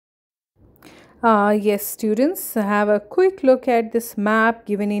Yes, students, have a quick look at this map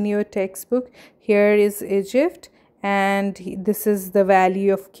given in your textbook. Here is Egypt, and this is the Valley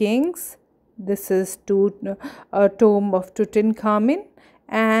of Kings. This is a tomb of Tutankhamun,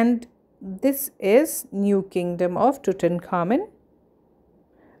 and this is New Kingdom of Tutankhamun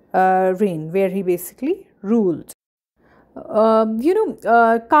reign, where he basically ruled.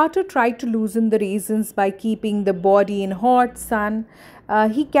 Carter tried to loosen the raisins by keeping the body in hot sun.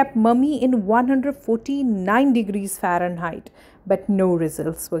 He kept mummy in 149 degrees Fahrenheit, but no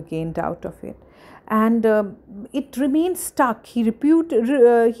results were gained out of it. And it remained stuck. He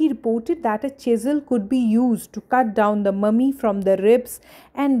reported that a chisel could be used to cut down the mummy from the ribs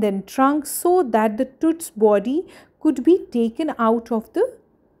and then trunk so that the Tut's body could be taken out of the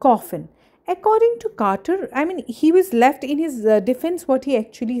coffin. According to Carter, he was left in his defense, what he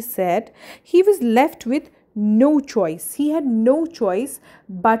actually said, he was left with no choice. He had no choice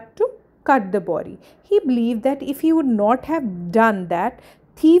but to cut the body. He believed that if he would not have done that,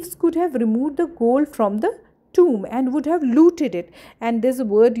 thieves could have removed the gold from the tomb and would have looted it. And there's a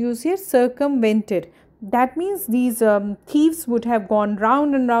word used here, circumvented. That means these thieves would have gone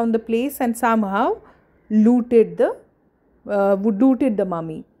round and round the place and somehow looted the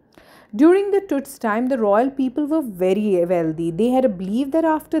mummy. During the Tut's time, the royal people were very wealthy. They had a belief that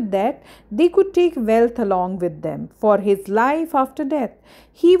after that, they could take wealth along with them for his life after death.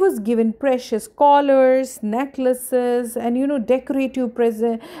 He was given precious collars, necklaces, and decorative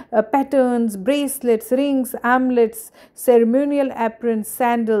patterns, bracelets, rings, amulets, ceremonial aprons,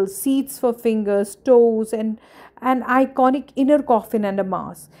 sandals, seats for fingers, toes, and an iconic inner coffin and a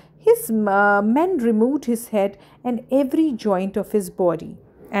mask. His men removed his head and every joint of his body.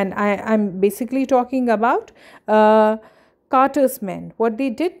 And I'm basically talking about Carter's men. What they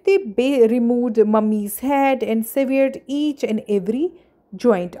did, they removed the mummy's head and severed each and every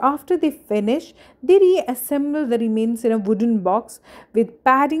joint. After they finished, they reassembled the remains in a wooden box with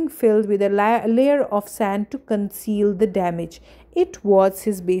padding filled with a layer of sand to conceal the damage. It was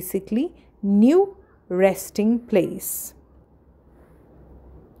his basically new resting place.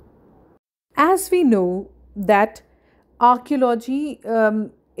 As we know that archaeology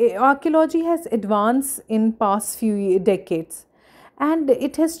has advanced in past few decades, and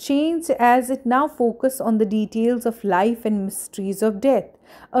it has changed as it now focuses on the details of life and mysteries of death.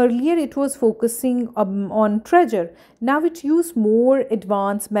 Earlier it was focusing on treasure. Now it used more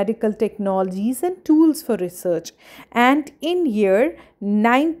advanced medical technologies and tools for research. And in year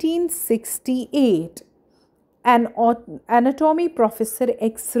 1968, an anatomy professor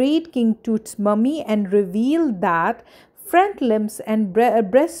x-rayed King Tut's mummy and revealed that front limbs and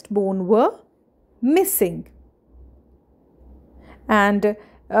breastbone were missing. And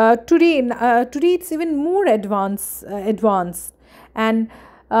today it's even more advanced. And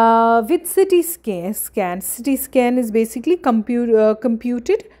with CT scan is basically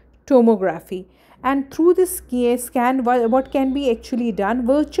computed tomography. And through this scan, what can be actually done?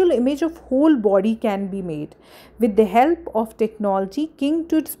 Virtual image of whole body can be made. With the help of technology, King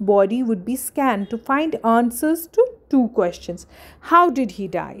Tut's body would be scanned to find answers to two questions. How did he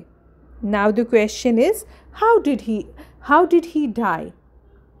die? Now the question is, how did he die?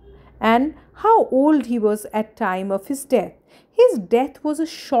 And how old he was at time of his death. His death was a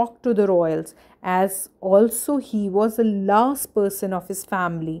shock to the royals, as also he was the last person of his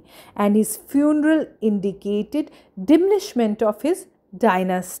family, and his funeral indicated diminishment of his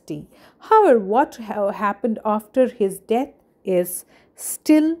dynasty. However, what happened after his death is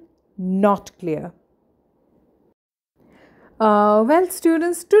still not clear. Well,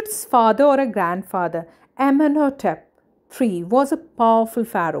 students, Tut's father or a grandfather, Amenhotep III, was a powerful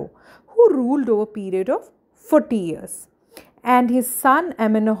pharaoh who ruled over a period of 40 years. And his son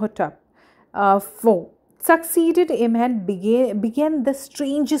Amenhotep IV succeeded him and began the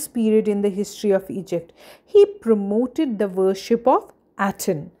strangest period in the history of Egypt. He promoted the worship of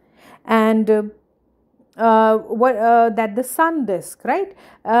Aten, and that the sun disk, right?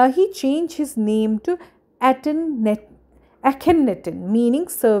 He changed his name to Akhenaten, meaning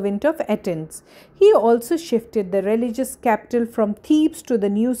servant of Athens. He also shifted the religious capital from Thebes to the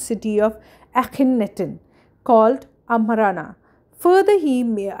new city of Akhenaten, called Amarna. Further,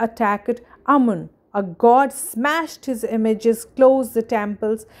 he attacked Amun, a god, smashed his images, closed the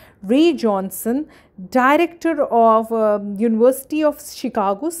temples. Ray Johnson, director of University of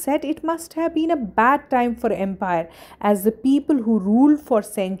Chicago, said it must have been a bad time for empire, as the people who ruled for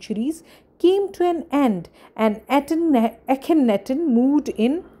centuries came to an end, and Akhenaten moved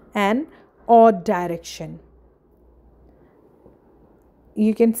in an odd direction.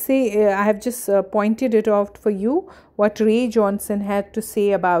 You can say, I have just pointed it out for you, what Ray Johnson had to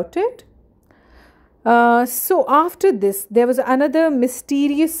say about it. So after this, there was another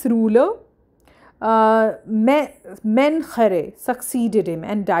mysterious ruler. Menkaure succeeded him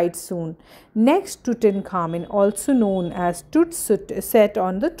and died soon. Next, Tutankhamun, also known as Tut, sat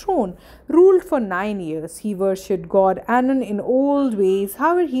on the throne, ruled for 9 years. He worshipped god Anon in old ways.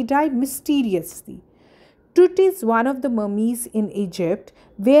 However, he died mysteriously. Tut is one of the mummies in Egypt,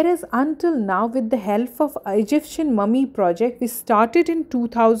 whereas until now, with the help of Egyptian Mummy Project, we started in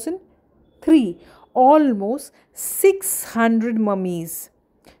 2003, almost 600 mummies.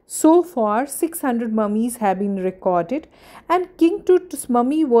 So far, 600 mummies have been recorded, and King Tut's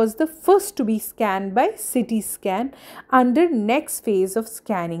mummy was the first to be scanned by CT scan under next phase of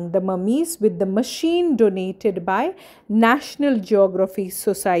scanning the mummies with the machine donated by National Geographic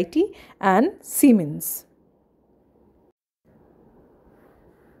Society and Siemens.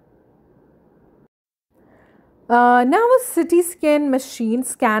 Now a CT scan machine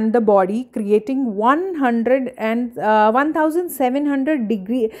scanned the body, creating 1700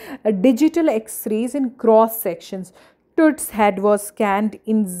 digital X-rays in cross sections. Tut's head was scanned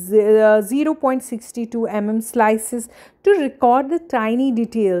in 0.62 mm slices to record the tiny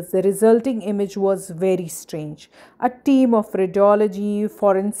details. The resulting image was very strange. A team of radiology,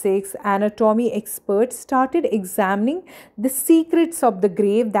 forensics, anatomy experts started examining the secrets of the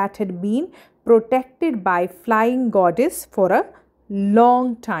grave that had been protected by flying goddess for a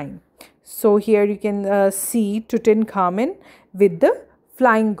long time. So here you can see Tutankhamun with the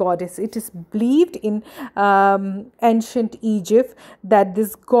flying goddess. It is believed in ancient Egypt that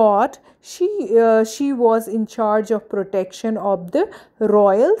this god, she was in charge of protection of the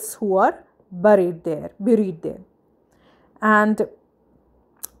royals who are buried there. And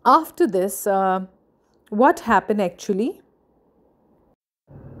after this, what happened actually?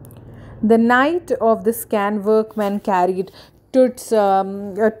 The night of the scan, workmen carried Tut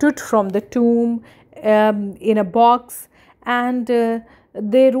from the tomb in a box, and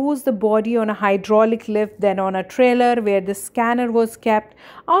they rose the body on a hydraulic lift, then on a trailer where the scanner was kept.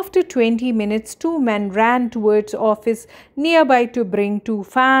 After 20 minutes, two men ran towards office nearby to bring two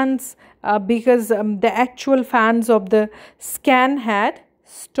fans because the actual fans of the scan had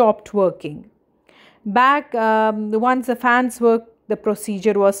stopped working. Once the fans worked, the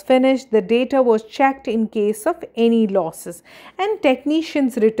procedure was finished, the data was checked in case of any losses, and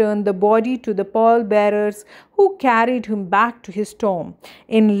technicians returned the body to the pallbearers who carried him back to his tomb.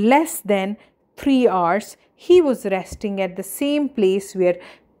 In less than 3 hours, he was resting at the same place where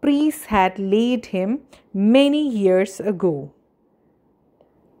priests had laid him many years ago.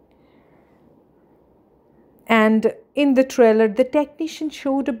 And in the trailer, the technician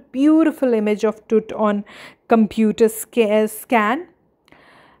showed a beautiful image of Tut on computer scan.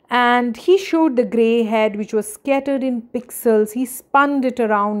 And he showed the grey head which was scattered in pixels. He spun it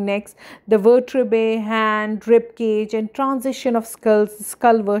around next. The vertebrae, hand, rib cage and transition of skull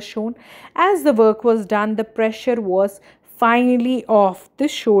were shown. As the work was done, the pressure was finally off the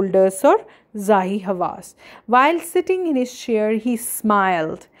shoulders or Zahi Hawas. While sitting in his chair, he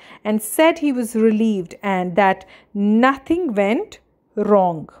smiled and said he was relieved and that nothing went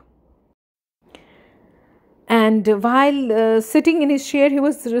wrong. And while sitting in his chair, he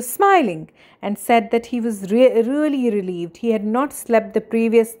was smiling and said that he was really relieved. He had not slept the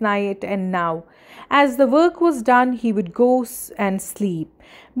previous night, and now, as the work was done, he would go and sleep.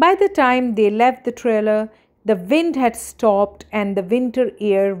 By the time they left the trailer, the wind had stopped and the winter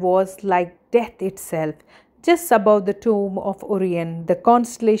air was like death itself. Just above the tomb of Orion, the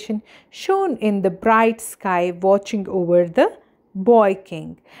constellation shone in the bright sky, watching over the boy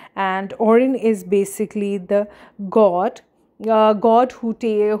king. And Orion is basically the god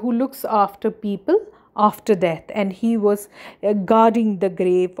who looks after people after death, and he was guarding the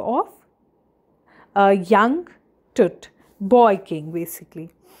grave of a young Tut, boy king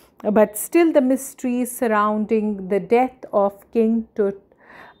basically. But still the mysteries surrounding the death of King Tut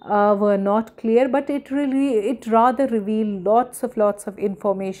were not clear, but it rather revealed lots of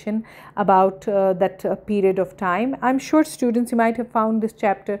information about that period of time. I'm sure students, you might have found this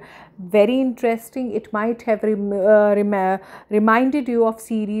chapter very interesting. It might have reminded you of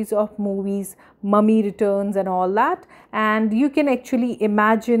series of movies, Mummy Returns and all that, and you can actually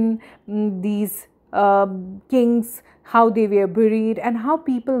imagine these kings, how they were buried and how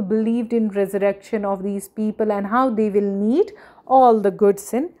people believed in resurrection of these people and how they will meet all the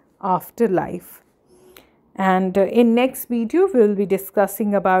goods in afterlife. And in next video we will be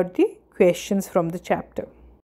discussing about the questions from the chapter.